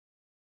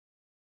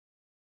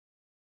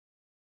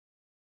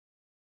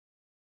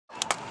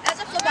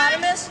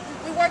phlebotomists,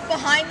 we work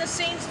behind the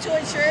scenes to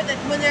ensure that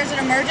when there's an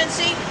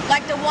emergency,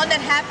 like the one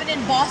that happened in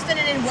Boston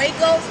and in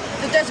Waco,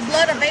 that there's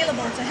blood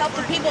available to help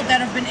the people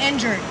that have been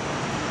injured.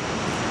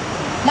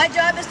 My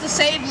job is to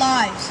save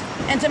lives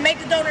and to make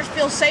the donors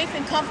feel safe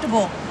and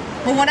comfortable.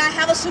 But when I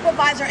have a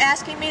supervisor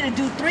asking me to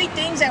do 3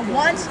 things at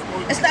once,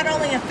 it's not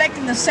only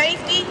affecting the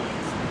safety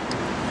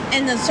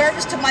and the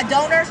service to my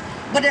donors,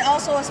 but it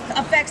also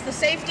affects the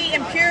safety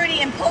and purity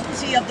and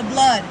potency of the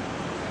blood.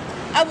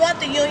 I want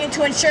the union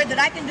to ensure that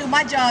I can do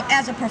my job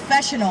as a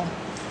professional.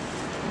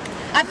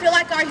 I feel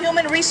like our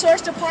human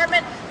resource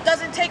department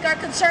doesn't take our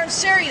concerns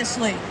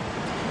seriously.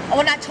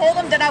 When I told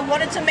them that I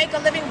wanted to make a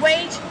living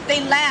wage,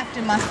 they laughed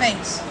in my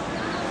face.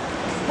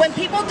 When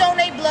people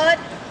donate blood,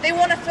 they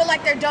want to feel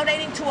like they're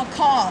donating to a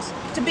cause,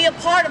 to be a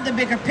part of the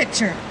bigger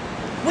picture.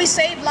 We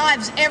save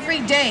lives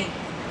every day,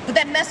 but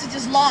that message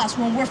is lost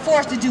when we're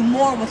forced to do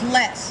more with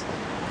less.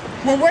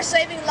 When we're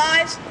saving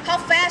lives, how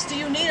fast do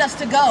you need us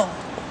to go?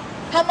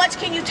 How much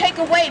can you take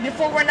away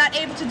before we're not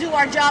able to do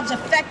our jobs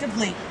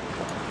effectively?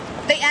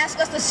 They ask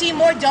us to see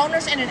more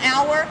donors in an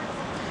hour.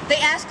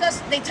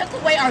 They took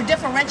away our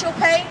differential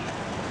pay.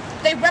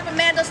 They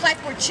reprimand us like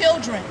we're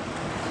children.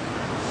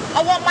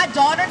 I want my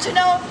daughter to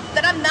know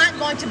that I'm not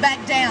going to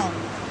back down.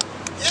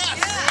 Yes.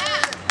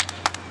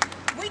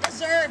 Yeah. We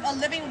deserve a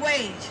living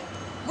wage.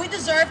 We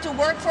deserve to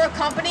work for a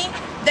company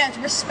that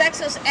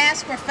respects us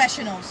as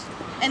professionals.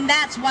 And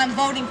that's why I'm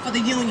voting for the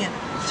union.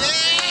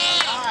 Yeah.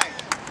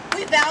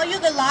 We value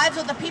the lives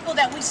of the people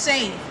that we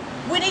save.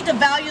 We need to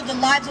value the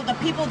lives of the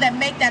people that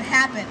make that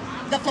happen.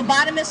 The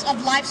phlebotomists of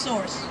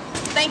LifeSource.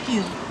 Thank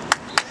you.